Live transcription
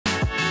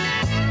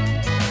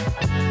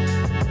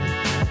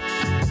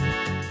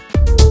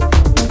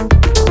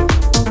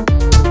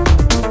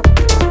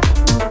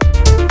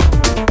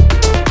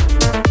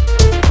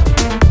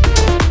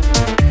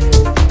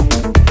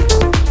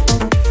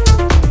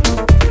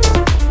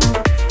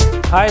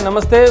Hi,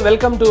 Namaste.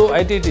 Welcome to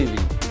ITTV,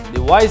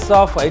 the voice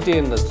of IT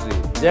industry.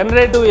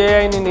 Generative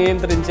AI ni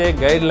నియంత్రించే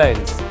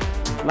guidelines.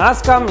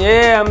 NASSCOM ఏ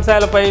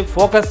అంశాలపై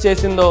focus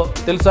చేసిందో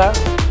తెలుసా?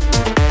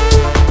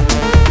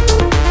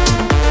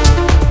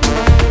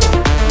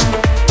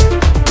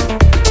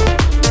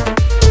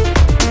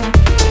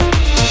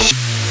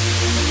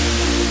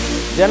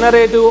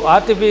 Generative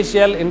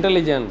artificial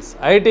intelligence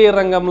IT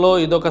రంగంలో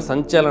ఇదొక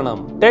సంచలనం.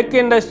 టెక్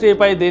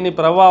ఇండస్ట్రీపై దీని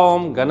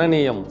ప్రభావం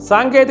గణనీయం.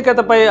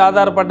 సాంకేతికతపై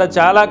ఆధారపడ్డ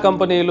చాలా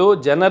కంపెనీలు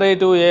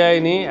జనరేటివ్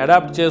ఏఐని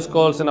అడాప్ట్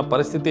చేసుకోవాల్సిన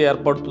పరిస్థితి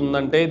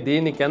ఏర్పడుతుందంటే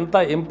దీనికి ఎంత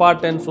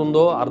ఇంపార్టెన్స్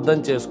ఉందో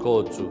అర్థం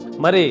చేసుకోవచ్చు.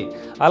 మరి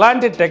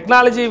అలాంటి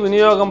టెక్నాలజీ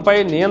వినియోగంపై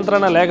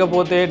నియంత్రణ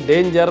లేకపోతే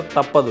డేంజర్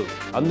తప్పదు.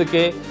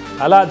 అందుకే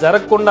అలా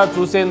జరగకుండా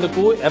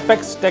చూసేందుకు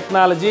apex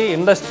technology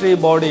industry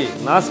body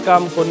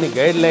NASSCOM కొన్ని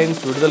గైడ్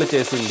లైన్స్ విడుదల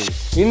చేసింది.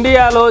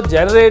 ఇండియాలో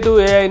జనరేటివ్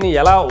ఏఐని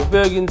ఎలా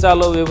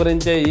ఉపయోగించాలో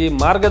వివరించే ఈ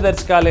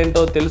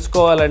మార్గదర్శకాలేంటో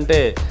తెలుసుకోవాలంటే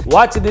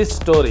watch this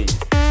story.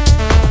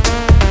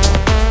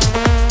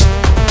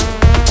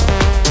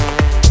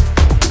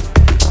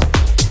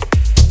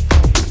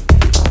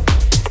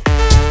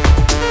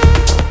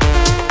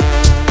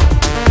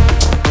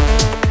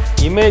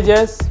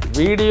 Images,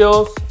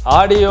 videos,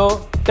 audio,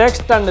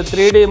 text and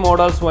 3D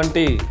models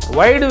వంటి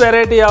వైడ్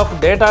వెరైటీ ఆఫ్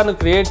డేటాను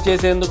క్రియేట్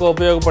చేసేందుకు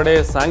ఉపయోగపడే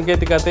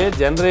సాంకేతికతే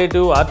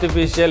జనరేటివ్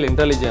ఆర్టిఫిషియల్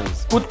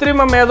ఇంటెలిజెన్స్.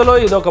 కృత్రిమ మేధలో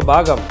ఇదొక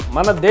భాగం.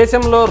 మన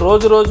దేశంలో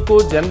రోజు రోజుకు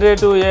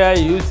జనరేటివ్ ఏఐ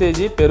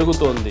యూసేజీ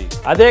పెరుగుతోంది.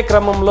 అదే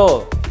క్రమంలో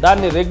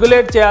దాన్ని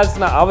రెగ్యులేట్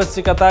చేయాల్సిన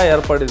ఆవశ్యకత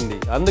ఏర్పడింది.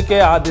 అందుకే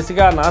ఆ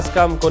దిశగా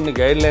నాస్కామ్ కొన్ని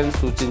గైడ్ లైన్స్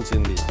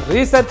సూచించింది.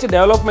 రీసెర్చ్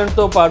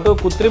డెవలప్మెంట్తో పాటు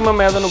కృత్రిమ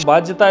మేధను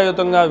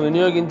బాధ్యతాయుతంగా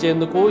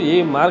వినియోగించేందుకు ఈ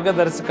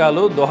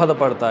మార్గదర్శకాలు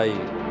దోహదపడతాయి.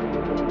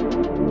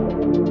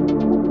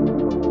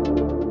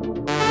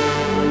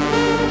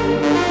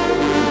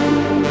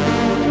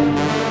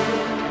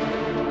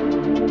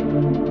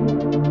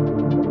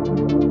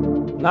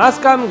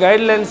 నాస్కామ్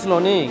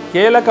గైడ్లైన్స్లోని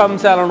కీలక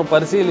అంశాలను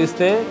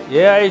పరిశీలిస్తే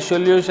ఏఐ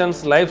సొల్యూషన్స్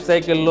లైఫ్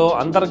సైకిల్లో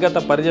అంతర్గత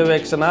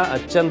పర్యవేక్షణ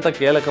అత్యంత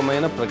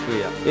కీలకమైన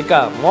ప్రక్రియ. ఇక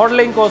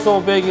మోడలింగ్ కోసం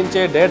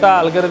ఉపయోగించే డేటా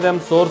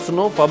అల్గరిథమ్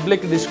సోర్స్ను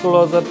పబ్లిక్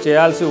డిస్క్లోజర్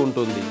చేయాల్సి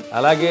ఉంటుంది.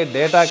 అలాగే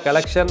డేటా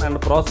కలెక్షన్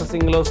అండ్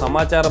ప్రాసెసింగ్లో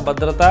సమాచార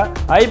భద్రత,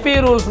 ఐపీ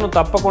రూల్స్ను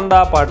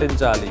తప్పకుండా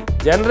పాటించాలి.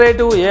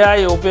 జనరేటివ్ ఏఐ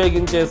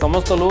ఉపయోగించే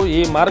సంస్థలు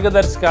ఈ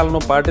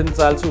మార్గదర్శకాలను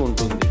పాటించాల్సి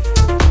ఉంటుంది.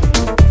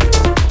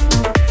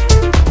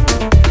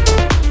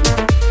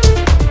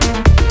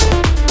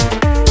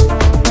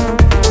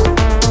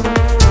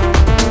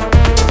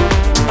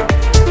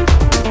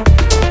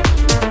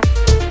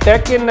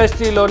 Tech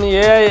ఇండస్ట్రీలోని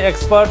AI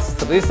experts,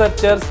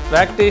 researchers,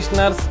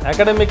 practitioners,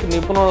 academic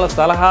నిపుణుల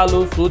సలహాలు,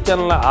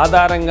 సూచనల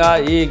ఆధారంగా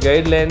ఈ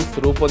గైడ్ లైన్స్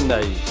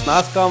రూపొందాయి.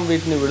 నాస్కామ్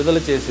వీటిని విడుదల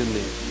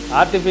చేసింది.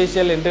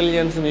 ఆర్టిఫిషియల్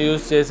ఇంటెలిజెన్స్ని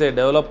యూజ్ చేసే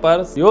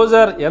డెవలపర్స్,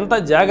 యూజర్ ఎంత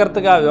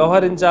జాగ్రత్తగా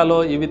వ్యవహరించాలో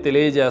ఇవి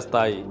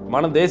తెలియజేస్తాయి.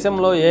 మన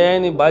దేశంలో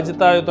ఏఐని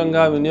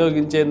బాధ్యతాయుతంగా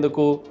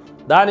వినియోగించేందుకు,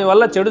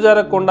 దానివల్ల చెడు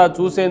జరగకుండా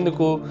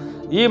చూసేందుకు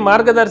ఈ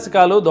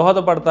మార్గదర్శకాలు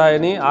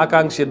దోహదపడతాయని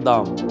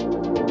ఆకాంక్షిద్దాం.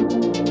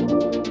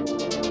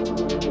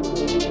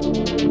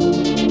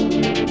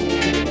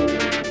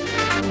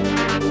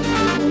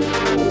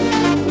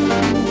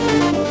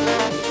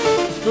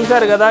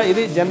 చూశారు కదా,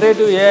 ఇది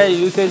జనరేటివ్ ఏఐ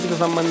యూసేజ్కి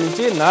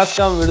సంబంధించి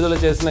నాస్కామ్ విడుదల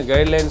చేసిన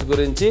గైడ్లైన్స్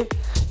గురించి.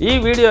 ఈ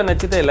వీడియో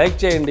నచ్చితే లైక్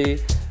చేయండి.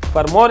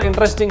 For more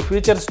interesting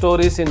future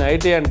stories in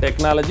IT and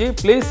technology,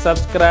 please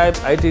subscribe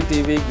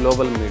ITTV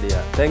Global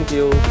Media. Thank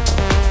you.